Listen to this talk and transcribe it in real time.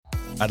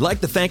I'd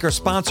like to thank our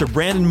sponsor,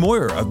 Brandon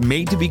Moyer of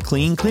Made to Be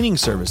Clean Cleaning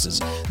Services.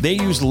 They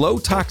use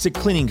low-toxic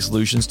cleaning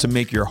solutions to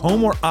make your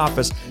home or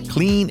office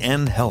clean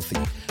and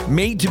healthy.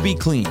 Made to Be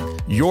Clean,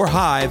 your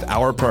hive,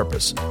 our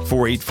purpose.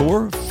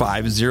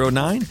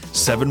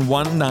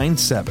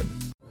 484-509-7197.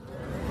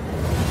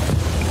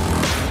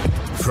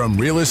 From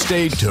real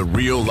estate to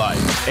real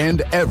life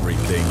and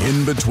everything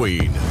in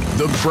between,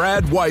 The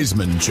Brad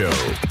Weisman Show.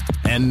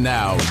 And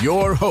now,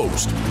 your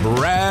host,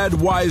 Brad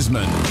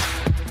Weisman.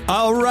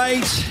 All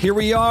right, here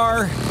we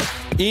are.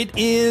 It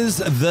is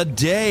the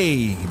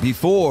day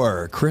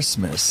before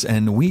Christmas,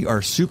 and we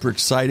are super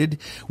excited.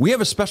 We have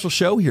a special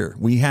show here.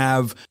 We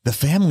have the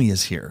family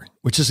is here,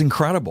 which is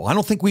incredible. I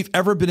don't think we've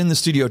ever been in the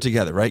studio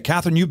together, right?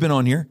 Catherine, you've been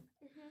on here.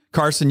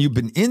 Carson, you've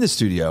been in the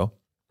studio.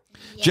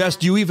 Yeah. Jess,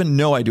 do you even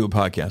know I do a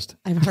podcast?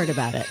 I've heard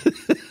about it.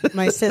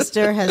 My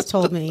sister has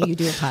told me you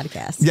do a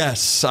podcast.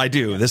 Yes, I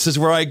do. This is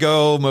where I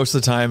go most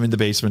of the time, in the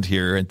basement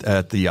here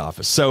at the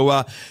office.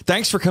 So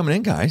thanks for coming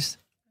in, guys.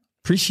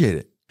 Appreciate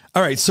it.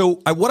 All right.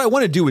 So what I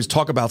want to do is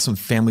talk about some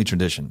family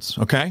traditions.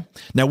 Okay.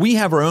 Now, we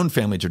have our own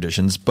family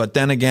traditions, but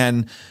then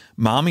again,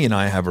 Mommy and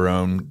I have our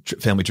own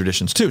family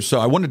traditions too. So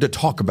I wanted to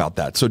talk about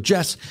that. So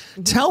Jess,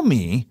 tell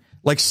me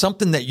like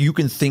something that you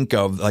can think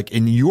of like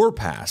in your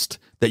past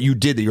that you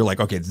did that you're like,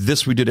 okay,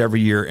 this we did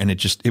every year. And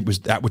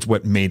that was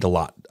what made a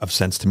lot of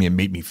sense to me and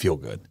made me feel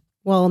good.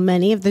 Well,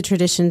 many of the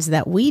traditions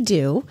that we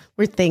do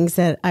were things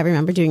that I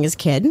remember doing as a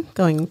kid,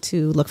 going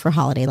to look for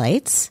holiday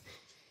lights,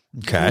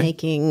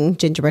 making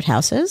gingerbread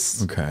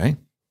houses. Okay.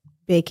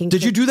 Baking.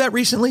 Did you do that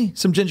recently?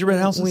 Some gingerbread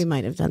houses? We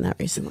might have done that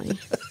recently.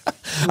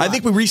 I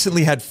think we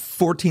recently had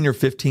 14 or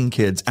 15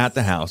 kids at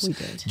the house. We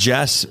did.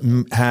 Jess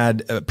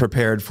had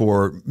prepared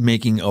for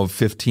making of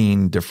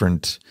 15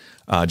 different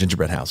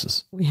gingerbread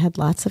houses. We had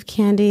lots of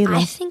candy.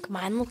 I think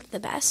mine looked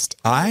the best.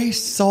 I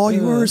saw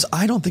yours.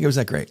 I don't think it was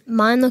that great.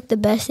 Mine looked the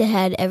best. It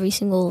had every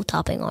single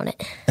topping on it.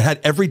 It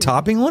had every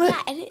topping on it?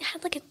 Yeah, and it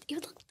had it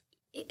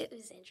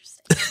was interesting.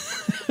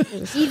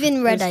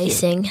 Even red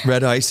icing.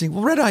 Red icing.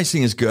 Well, red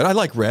icing is good. I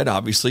like red,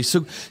 obviously.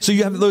 So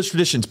you have those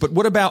traditions. But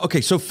what about,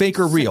 okay, so fake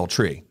or real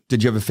tree?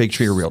 Did you have a fake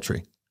tree or real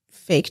tree?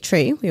 Fake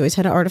tree. We always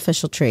had an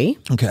artificial tree.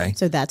 Okay.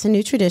 So that's a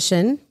new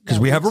tradition. Because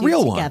we have a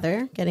real one.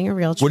 Together, getting a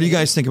real tree. What do you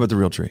guys think about the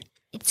real tree?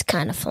 It's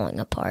kind of falling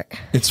apart.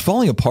 It's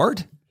falling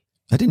apart?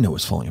 I didn't know it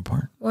was falling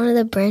apart. One of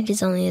the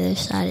branches on the other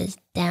side is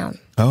down.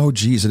 Oh,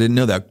 geez. I didn't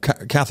know that.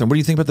 Catherine, what do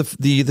you think about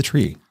the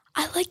tree?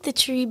 I like the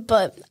tree,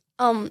 but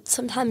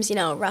sometimes,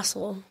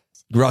 Russell,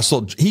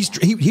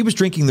 he was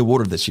drinking the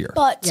water this year.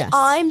 But yes.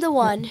 I'm the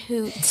one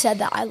who said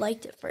that I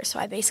liked it first, so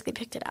I basically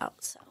picked it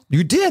out. So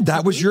you did.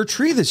 That was your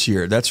tree this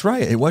year. That's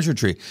right. It was your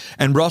tree.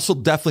 And Russell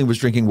definitely was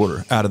drinking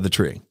water out of the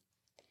tree.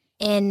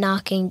 And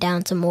knocking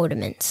down some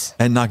ornaments.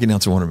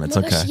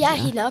 Okay. Yeah,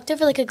 he knocked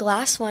over like a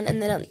glass one and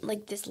then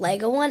like this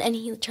Lego one, and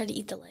he tried to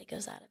eat the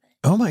Legos out of it.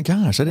 Oh my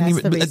gosh. I didn't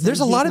even.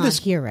 There's a lot of this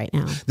here right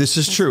now. This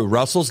is true.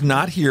 Russell's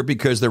not here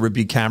because there would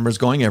be cameras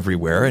going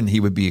everywhere and he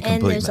would be a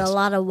complete And there's mess. a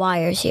lot of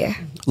wires here.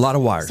 A lot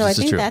of wires. So I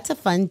think that's a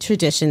fun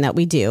tradition that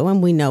we do.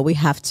 And we know we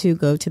have to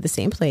go to the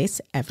same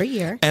place every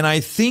year. And I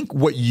think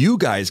what you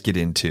guys get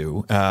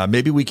into,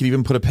 maybe we could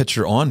even put a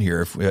picture on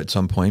here at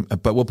some point,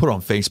 but we'll put it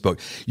on Facebook.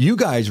 You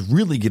guys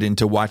really get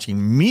into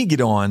watching me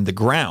get on the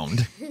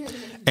ground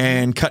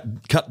and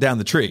cut down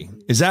the tree.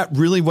 Is that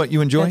really what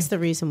you enjoy? That's the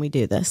reason we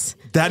do this.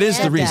 That is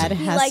the reason. Dad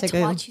We has like to to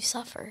go. watch you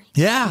suffer.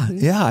 Yeah.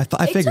 I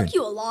figured. It took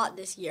you a lot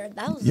this year.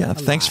 That was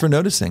Thanks for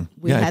noticing.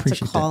 We I had to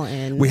appreciate call that.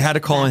 in. We had to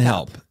call in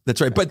help. backup. That's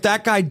right. But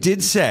that guy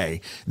did say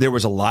there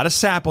was a lot of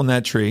sap on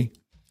that tree,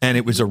 and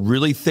it was a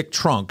really thick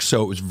trunk,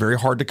 so it was very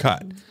hard to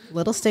cut.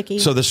 Little sticky.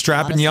 So the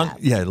strapping lot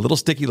of sap. little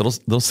sticky, a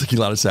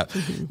lot of sap.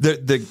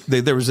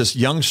 There was this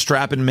young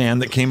strapping man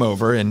that came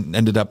over and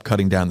ended up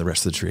cutting down the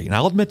rest of the tree. And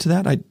I'll admit to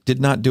that, I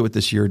did not do it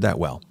this year that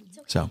well.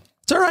 So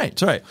it's all right.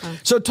 It's all right.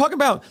 So let's talk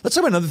about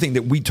another thing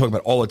that we talk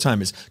about all the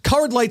time is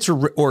colored lights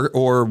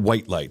or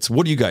white lights.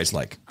 What do you guys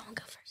like? I'll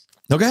go first.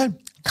 Okay.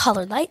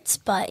 Colored lights,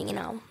 but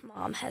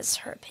Mom has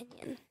her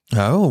opinion.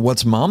 Oh,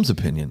 what's Mom's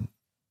opinion?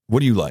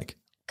 What do you like?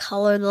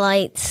 Colored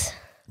lights.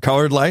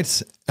 Colored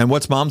lights? And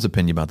what's Mom's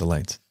opinion about the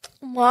lights?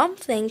 Mom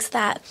thinks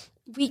that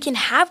we can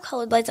have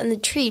colored lights on the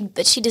tree,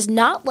 but she does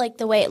not like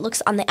the way it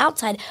looks on the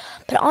outside.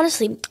 But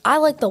honestly, I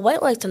like the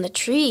white lights on the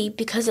tree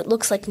because it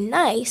looks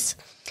nice.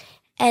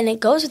 And it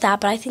goes with that,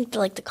 but I think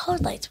the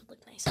colored lights would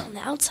look nice on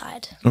the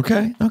outside.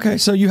 Okay.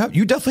 So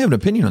you definitely have an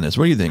opinion on this.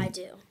 What do you think? I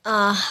do.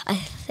 I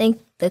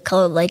think the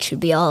colored lights should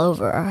be all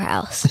over our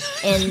house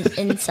and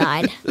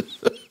inside.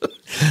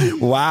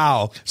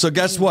 Wow. So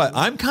guess what?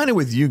 I'm kind of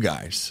with you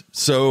guys.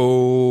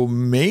 So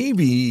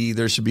maybe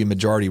there should be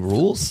majority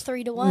rules.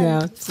 3-1.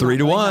 Yeah,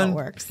 3-1.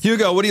 Works.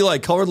 Hugo, what do you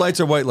like? Colored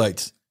lights or white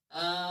lights?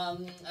 I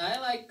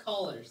like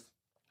colors.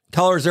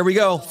 Colors. There we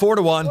go.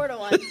 4-1.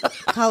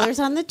 4-1. Colors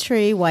on the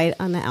tree, white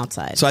on the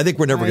outside. So I think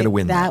we're never going to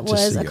win that. That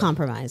was a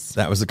compromise.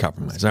 That was the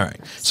compromise. All right.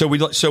 So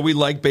we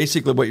like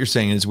basically what you're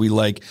saying is we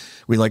like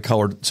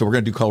colored. So we're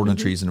going to do colored on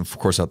trees, and of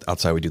course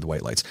outside we do the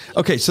white lights.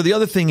 Okay. So the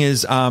other thing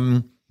is,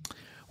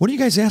 what are you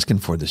guys asking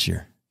for this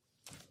year?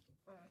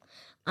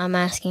 I'm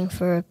asking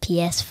for a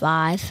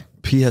PS5.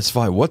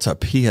 PS5. What's a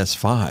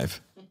PS5?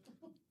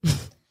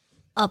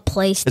 A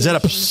PlayStation Is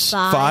that a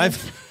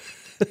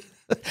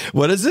 5?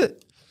 What is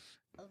it?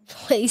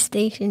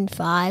 PlayStation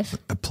 5.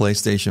 A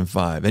PlayStation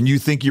 5. And you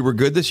think you were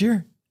good this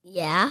year?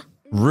 Yeah.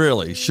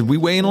 Really? Should we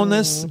weigh in on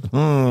this?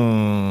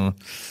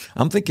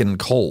 I'm thinking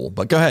coal,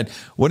 but go ahead.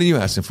 What are you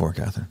asking for,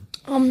 Catherine?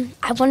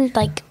 I wanted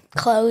like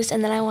clothes,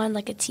 and then I wanted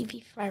like a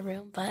TV for my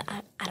room, but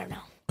I don't know.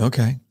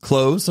 Okay.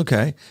 Clothes.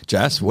 Okay.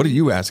 Jess, what are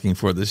you asking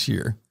for this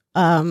year?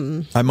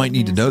 I might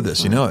need to know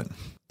this. You know it.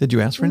 Did you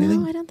ask for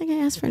anything? No, I don't think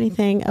I asked for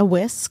anything. A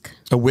whisk.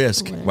 A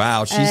whisk.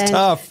 Wow. She's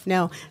tough.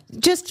 No,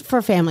 just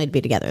for family to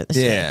be together this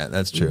year. Yeah,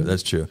 that's true.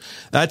 That's true.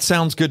 That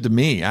sounds good to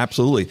me.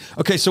 Absolutely.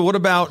 Okay. So what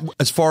about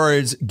as far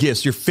as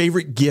gifts, your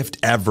favorite gift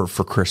ever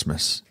for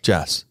Christmas,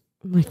 Jess?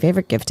 My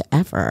favorite gift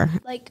ever.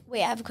 Like,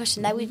 wait, I have a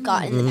question that we've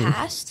got in the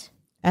past.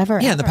 Ever.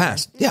 Yeah, in the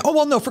past. Yeah. Oh,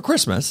 well, no, for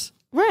Christmas.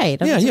 Right.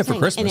 Yeah, I'm just for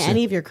saying, Christmas, And yeah.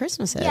 any of your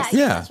Christmases. Yeah,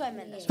 Yeah. that's what I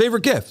meant.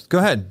 Favorite gift. Go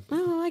ahead.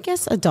 Oh, I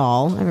guess a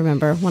doll. I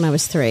remember when I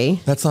was 3.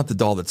 That's not the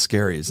doll that's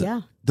scary, is it?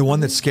 Yeah. The one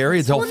that's scary?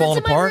 It's all one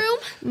falling that's in my apart?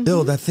 room?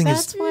 Ew, that thing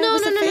That's is... why it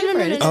was a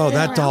favorite. Oh,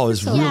 that doll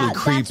is really Yeah,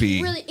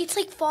 creepy. That's really, it's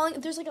like falling.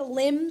 There's like a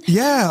limb.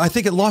 Yeah, I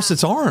think it lost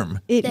its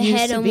arm. It The used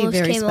head to be almost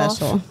very came off.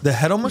 special. The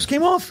head almost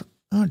came off?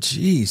 Oh,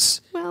 jeez.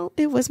 Well,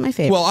 it was my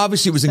favorite. Well,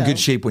 obviously it was in So, good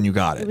shape when you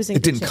got it. it was in It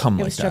good didn't shape. come It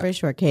like was that. strawberry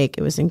shortcake.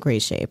 It was in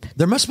great shape.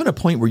 There must have been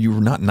a point where you were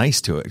not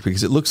nice to it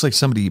because it looks like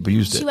somebody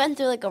abused She it. went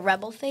through like a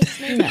rebel phase.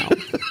 Maybe.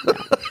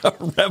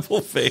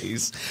 Rebel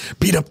phase.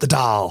 Beat up the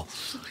doll.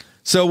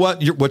 So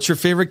what's your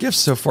favorite gift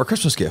so far?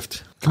 Christmas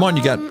gift. Come on,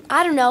 you got...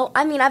 I don't know.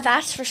 I mean, I've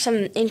asked for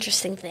some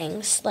interesting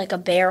things, like a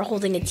bear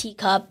holding a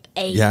teacup,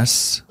 a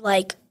Yes.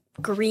 like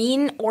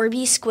green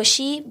Orby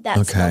squishy that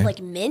Okay. smelled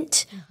like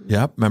mint.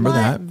 Yep, remember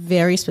that?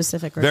 Very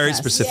specific. Very request.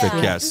 specific,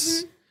 Yeah.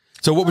 yes.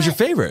 So what was your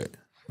favorite?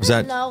 Was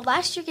that... No,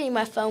 last year getting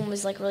my phone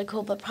was like really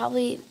cool, but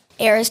probably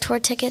Eras tour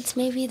tickets.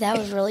 Maybe that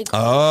was really cool.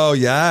 Oh,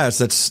 yes.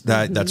 That's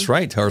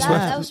right. Taylor Swift.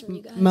 that was from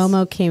you guys.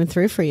 Momo came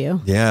through for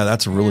you. Yeah,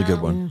 that's a really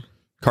good one.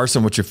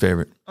 Carson, what's your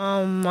favorite?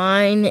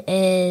 Mine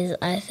is,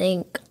 I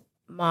think,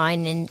 my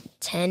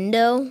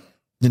Nintendo.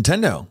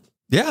 Nintendo.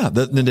 Yeah,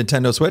 the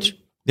Nintendo Switch.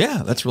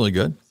 Yeah, that's really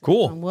good.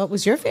 Cool. What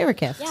was your favorite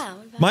gift? Yeah.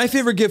 My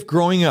favorite gift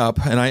growing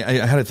up, and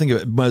I had to think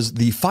of it, was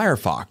the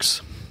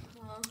Firefox.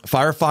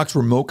 Firefox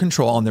remote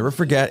control. I'll never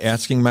forget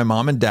asking my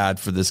mom and dad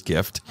for this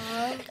gift.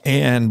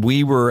 And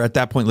we were at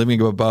that point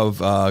living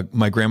above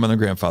my grandmother and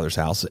grandfather's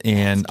house.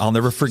 And I'll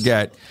never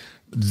forget,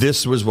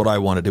 this was what I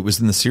wanted. It was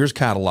in the Sears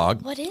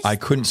catalog. What is I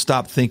couldn't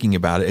stop thinking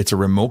about it. It's a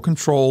remote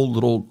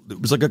control it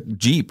was like a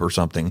Jeep or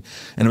something.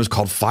 And it was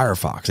called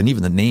Firefox. And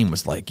even the name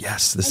was like,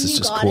 yes, this is you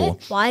just got cool.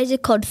 it? Why is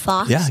it called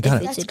Fox Yeah, I got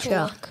if it. it's a That's cool.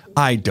 truck?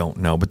 I don't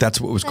know, but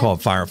that's what it was called,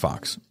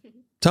 Firefox.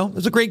 So it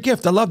was a great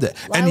gift. I loved it.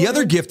 And the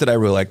other gift that I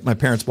really liked, my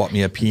parents bought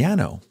me a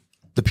piano,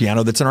 the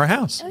piano that's in our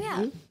house. Oh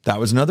yeah. That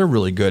was another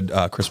really good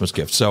Christmas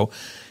gift. So,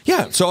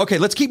 yeah. So, okay,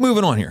 let's keep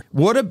moving on here.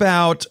 What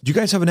about, do you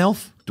guys have an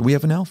elf? Do we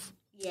have an elf?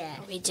 Yeah,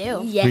 we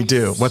do. Yes. We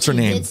do. What's her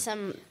name? Did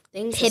some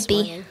things. this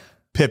Pippi. morning.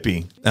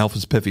 Pippi. Elf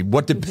is Pippi.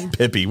 What did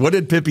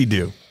Pippi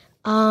do?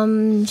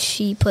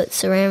 She put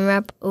saran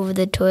wrap over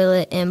the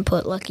toilet and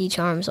put Lucky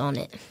Charms on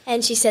it.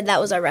 And she said that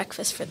was our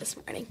breakfast for this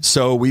morning.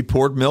 So we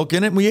poured milk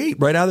in it and we ate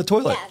right out of the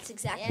toilet. Yeah, that's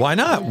exactly. Why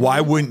not?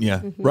 Why wouldn't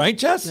you? Right,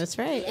 Jess? That's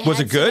right. Was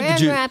it good?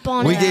 saran wrap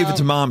on We it. gave it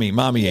to Mommy.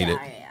 Mommy ate it.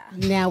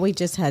 Now we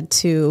just had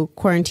to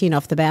quarantine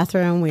off the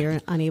bathroom. We were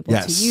unable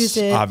Yes, to use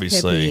it.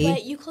 obviously. Pippi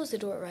But you closed the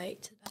door,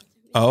 right? To the bathroom.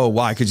 Oh,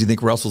 why? Because you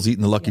think Russell's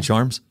eating the Lucky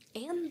Charms?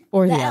 And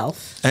or the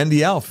elf. And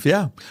the elf,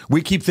 yeah.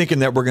 We keep thinking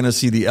that we're going to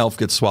see the elf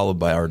get swallowed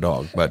by our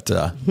dog, but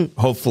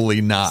hopefully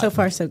not. So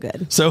far, so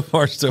good. So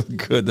far, so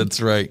good. That's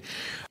right.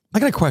 I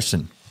got a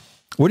question.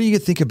 What do you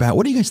guys think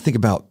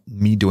about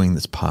me doing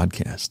this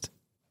podcast?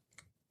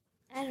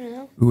 I don't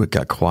know. Ooh, it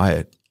got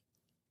quiet.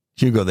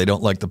 Hugo, they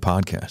don't like the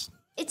podcast.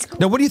 It's cool.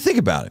 Now, what do you think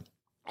about it?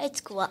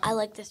 It's cool. I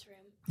like this room.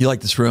 You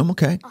like this room?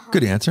 Okay.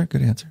 Good answer.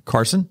 Good answer.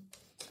 Carson,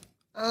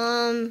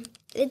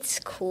 It's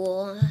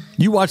cool.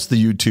 you watch the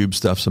YouTube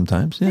stuff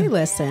sometimes. They Yeah.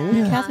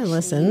 listen. Catherine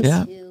listens.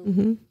 Yeah.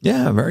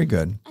 Yeah, very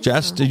good.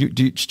 Jess,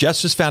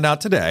 Jess just found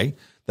out today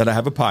that I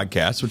have a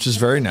podcast, which is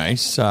very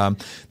nice.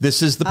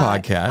 This is the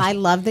podcast. I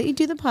love that you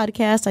do the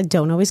podcast. I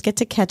don't always get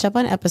to catch up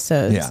on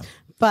episodes. Yeah.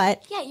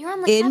 But Yeah, you're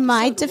on like in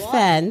my episode one.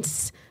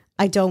 defense,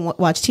 I don't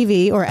watch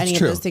TV or any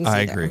true. of those things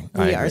I either. agree.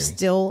 We I are agree.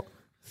 still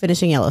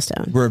finishing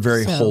Yellowstone. We're a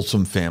very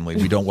wholesome family.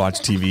 We don't watch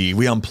TV.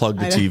 We unplug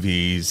the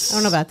TVs. I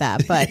don't know about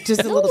that, but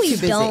just a little too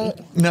busy.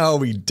 Don't. No,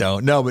 we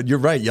don't. No, but you're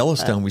right.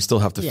 Yellowstone, we still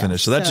have to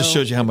finish. So that just so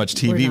shows you how much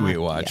TV we're we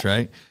not- watch, yeah.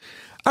 right?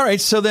 All right.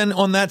 So then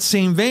on that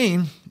same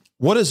vein,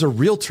 what does a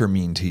realtor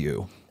mean to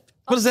you?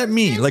 What does that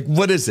mean? Like,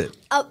 what is it?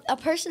 A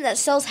person that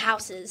sells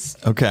houses.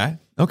 Okay.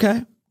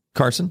 Okay.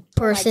 Carson,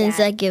 Persons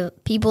that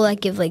give people that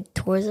give like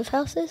tours of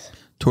houses.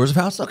 tours of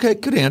house. Okay.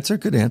 Good answer.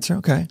 Good answer.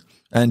 Okay.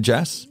 And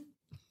Jess?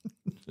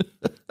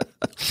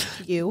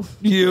 You.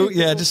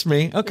 Yeah, just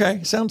me.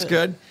 Okay, sounds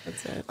good.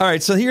 That's it. All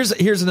right, so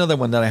here's another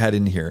one that I had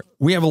in here.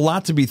 We have a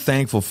lot to be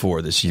thankful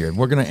for this year.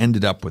 We're going to end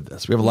it up with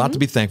this. We have a lot to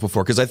be thankful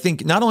for because I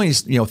think not only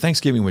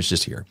Thanksgiving was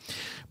just here,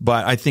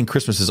 but I think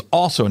Christmas is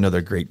also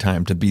another great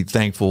time to be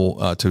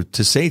thankful,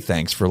 to say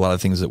thanks for a lot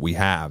of things that we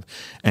have,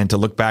 and to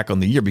look back on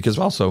the year because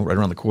also right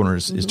around the corner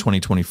is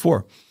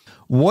 2024.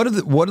 What are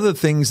the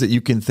things that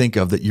you can think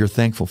of that you're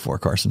thankful for,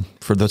 Carson,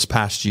 for this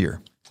past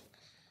year?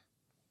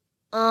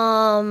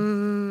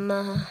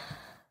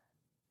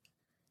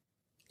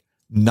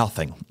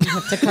 Nothing. You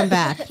have to come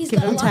back. Give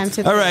him time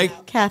to. All right,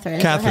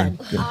 Catherine.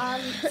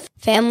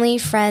 Family,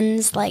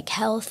 friends, like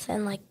health,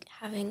 and like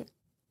having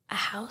a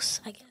house,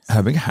 I guess.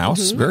 Having a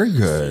house, very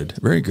good,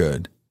 very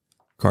good.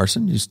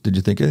 Carson, did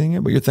you think anything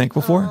what you're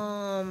thankful for?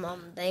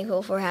 I'm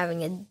thankful for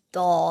having a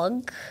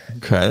dog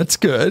Okay, that's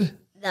good.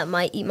 that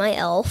might eat my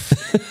elf.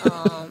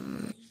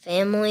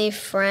 Family,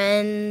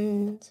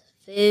 friends,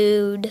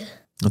 food.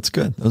 That's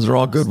good. Those are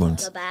all good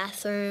ones. The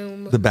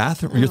bathroom. The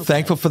bathroom. You're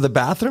thankful for the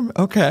bathroom?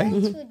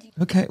 Okay.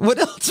 Okay. What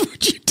else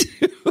would you do?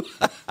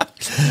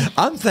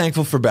 I'm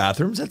thankful for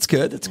bathrooms. That's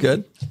good. That's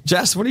good.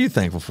 Jess, what are you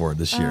thankful for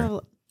this year?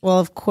 Well,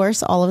 of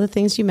course, all of the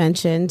things you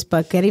mentioned,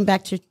 but getting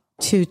back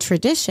to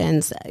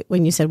traditions,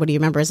 when you said, what do you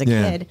remember as a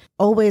kid?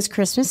 Always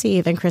Christmas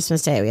Eve and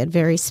Christmas Day. We had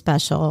very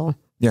special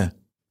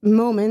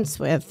moments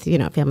with,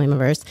 family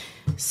members.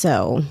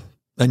 So...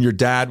 And your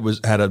dad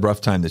had a rough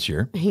time this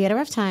year. He had a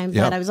rough time,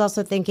 but I was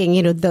also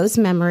thinking, those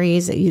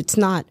memories, it's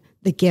not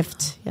the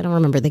gift. I don't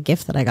remember the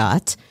gift that I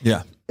got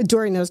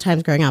during those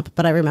times growing up,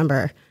 but I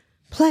remember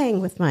playing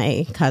with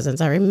my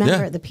cousins. I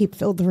remember the people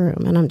filled the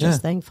room, and I'm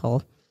just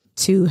thankful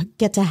to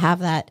get to have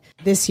that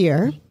this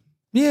year.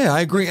 Yeah,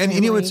 I agree. And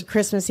it's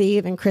Christmas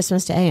Eve and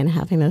Christmas Day and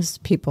having those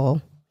people.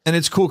 And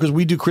it's cool because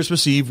we do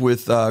Christmas Eve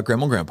with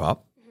Grandma and Grandpa.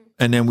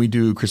 And then we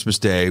do Christmas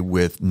Day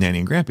with Nanny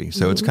and Grampy.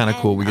 So it's kind of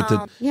cool. We get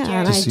to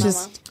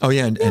see.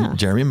 And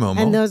Jeremy and Momo.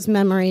 And those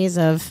memories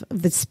of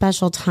the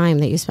special time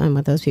that you spend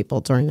with those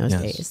people during those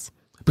days.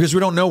 Because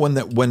we don't know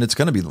when it's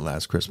going to be the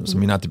last Christmas. I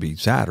mean, not to be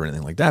sad or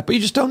anything like that, but you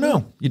just don't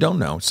know. You don't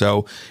know.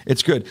 So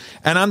it's good.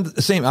 And I'm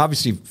the same,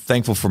 obviously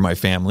thankful for my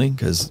family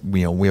because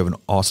we have an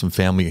awesome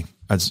family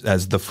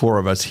as the four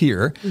of us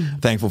here.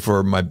 Thankful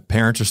for my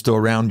parents are still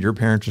around. Your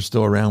parents are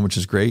still around, which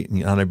is great.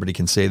 Not everybody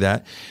can say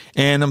that.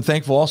 And I'm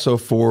thankful also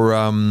for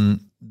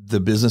the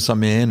business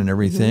I'm in and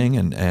everything.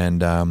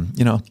 And I'm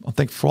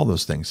thankful for all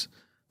those things.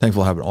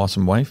 Thankful to have an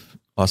awesome wife,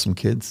 awesome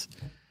kids.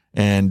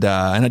 And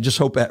I just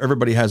hope that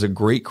everybody has a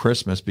great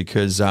Christmas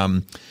because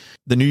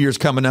the new year's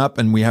coming up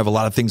and we have a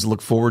lot of things to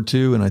look forward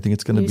to. And I think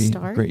it's going to be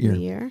a great year. New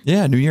year.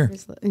 Yeah, new year.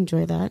 Just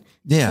enjoy that.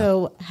 Yeah.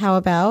 So how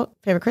about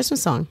favorite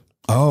Christmas song?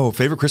 Oh,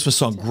 favorite Christmas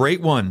song.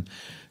 Great one.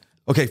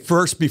 Okay,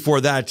 first,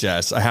 before that,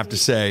 Jess, I have to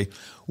say,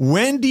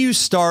 when do you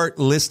start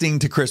listening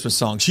to Christmas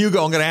songs?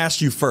 Hugo, I'm going to ask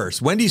you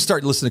first. When do you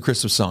start listening to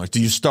Christmas songs?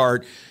 Do you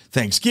start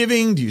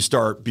Thanksgiving? Do you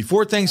start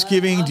before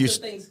Thanksgiving?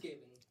 Thanksgiving.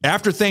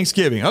 After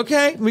Thanksgiving.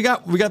 Okay, we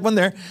got one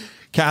there.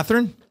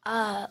 Catherine?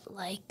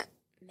 Like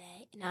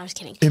May. No, I was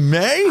kidding. In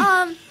May?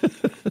 I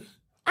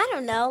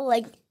don't know,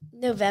 like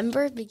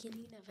November,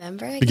 beginning of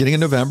November. Beginning of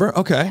November?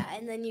 Okay. Yeah,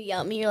 and then you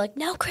yell at me, you're like,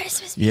 no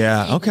Christmas music.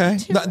 Yeah, okay.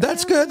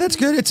 That's good. That's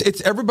good.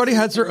 It's everybody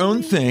has their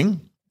own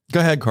thing. Go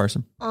ahead,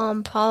 Carson.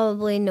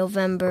 Probably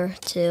November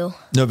too.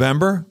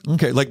 November?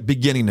 Okay, like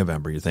beginning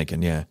November, you're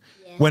thinking, yeah.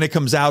 When it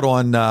comes out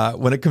on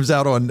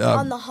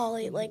on the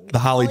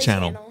Holly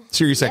channel.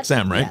 Sirius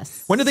XM, right?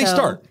 Yes. When do they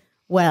start?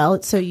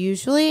 Well, so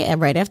usually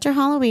right after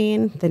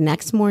Halloween, the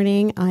next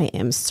morning, I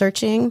am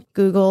searching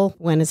Google,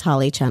 when is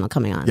Holly channel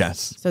coming on?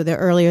 Yes. So the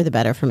earlier, the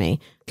better for me.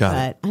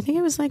 Got it. I think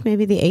it was like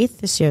maybe the 8th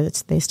this year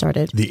that they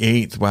started. The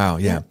 8th, wow,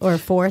 yeah. Or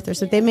 4th or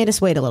so. They made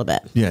us wait a little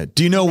bit. Yeah.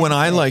 Do you know when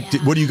I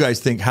what do you guys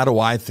think? How do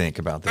I think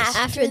about this?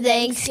 After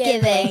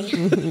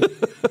Thanksgiving.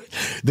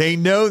 They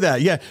know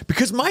that, yeah.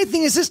 Because my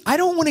thing is this, I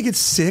don't want to get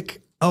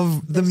sick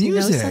of the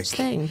music. There's no such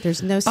thing.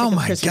 There's no such Oh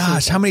my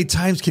gosh, how many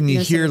times can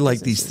you hear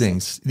like these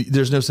things?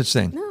 There's no such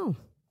thing. No.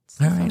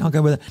 All right, I'll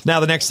go with it. Now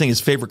the next thing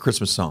is favorite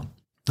Christmas song.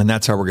 And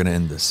that's how we're going to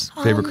end this.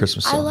 Favorite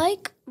Christmas song. I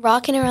like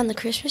Rocking Around the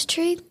Christmas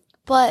Tree,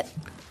 but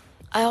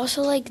I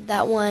also like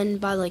that one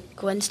by like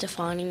Gwen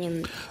Stefani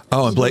and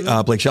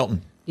Blake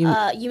Shelton. You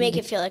Make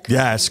It Feel Like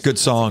Christmas. Yes, good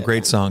song,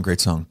 great song,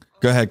 great song.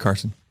 Go ahead,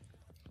 Carson.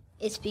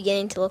 It's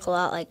beginning to look a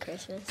lot like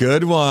Christmas.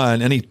 Good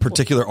one. Any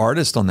particular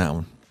artist on that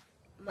one?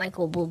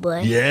 Michael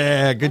Bublé.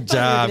 Yeah, good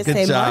job.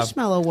 Good job.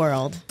 Marshmallow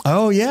World.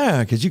 Oh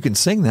yeah, because you can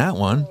sing that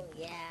one. Oh,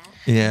 yeah.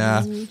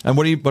 Yeah. And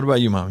what about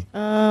you, Mommy?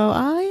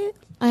 Oh,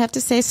 I have to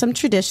say some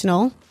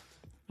traditional.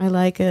 I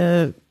like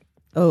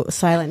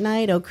Silent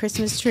Night,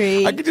 Christmas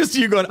Tree. I could just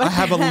see you going, I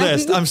have a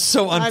list. I'm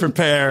so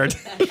unprepared.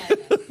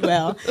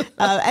 Well,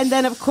 and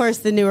then of course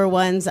the newer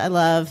ones. I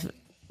love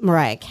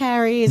Mariah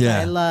Carey's. Yeah.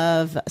 I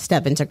love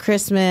Step Into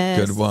Christmas.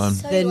 Good one.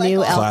 The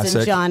new Elton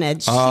Classic. John,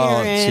 Ed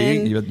Oh,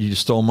 Sheeran. see, you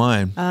stole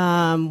mine.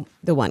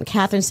 The one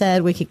Catherine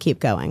said, we could keep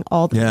going.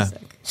 All the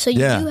music. So you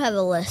do have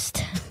a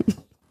list.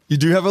 You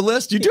do have a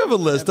list? You do have a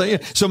list, don't you?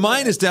 So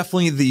mine is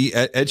definitely the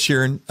Ed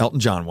Sheeran, Elton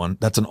John one.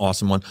 That's an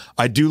awesome one.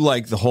 I do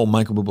like the whole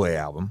Michael Bublé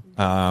album,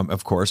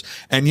 of course.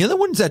 And the other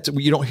ones that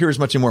you don't hear as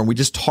much anymore, and we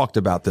just talked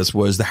about this,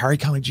 was the Harry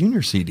Connick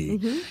Jr.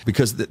 CD,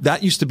 because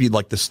that used to be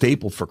like the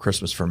staple for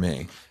Christmas for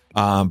me.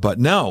 But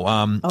no.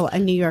 A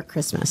New York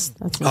Christmas.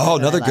 That's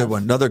another good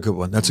one. Another good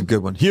one. That's a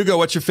good one. Hugo,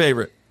 what's your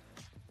favorite?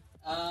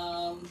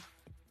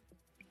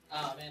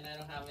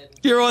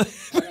 You're on.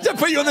 I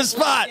put you on the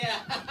spot. Yeah.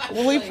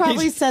 Well, we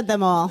probably said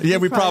them all. Yeah,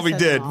 we probably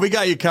did. We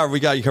got you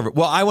covered.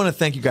 Well, I want to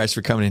thank you guys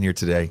for coming in here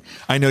today.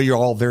 I know you're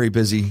all very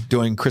busy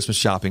doing Christmas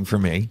shopping for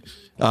me.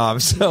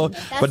 That's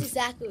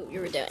exactly what you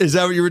were doing. Is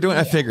that what you were doing?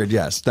 I figured,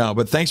 yes. No,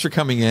 but thanks for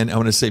coming in. I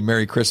want to say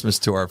Merry Christmas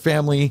to our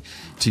family,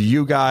 to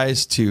you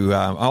guys, to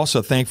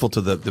also thankful to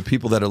the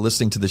people that are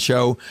listening to the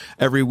show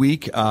every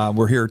week.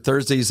 We're here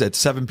Thursdays at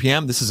 7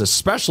 p.m. This is a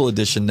special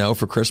edition, though,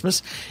 for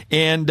Christmas.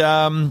 And,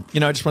 I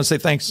just want to say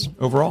thanks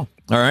overall.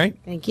 All right.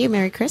 Thank you.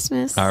 Merry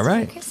Christmas. All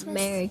right.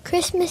 Merry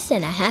Christmas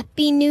and a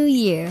Happy New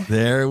Year.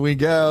 There we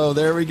go.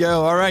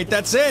 All right.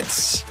 That's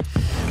it.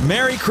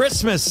 Merry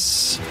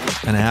Christmas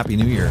and a Happy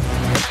New Year.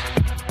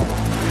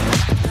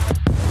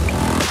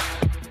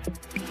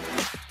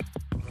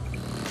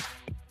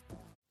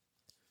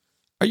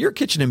 Are your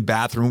kitchen and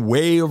bathroom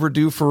way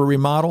overdue for a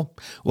remodel?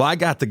 Well, I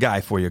got the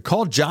guy for you.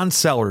 Call John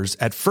Sellers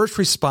at First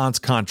Response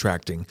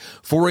Contracting,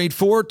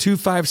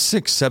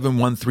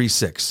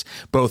 484-256-7136.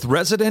 Both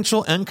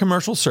residential and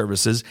commercial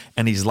services,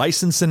 and he's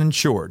licensed and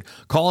insured.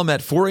 Call him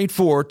at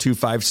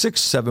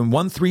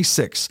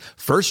 484-256-7136.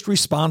 First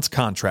Response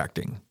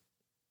Contracting.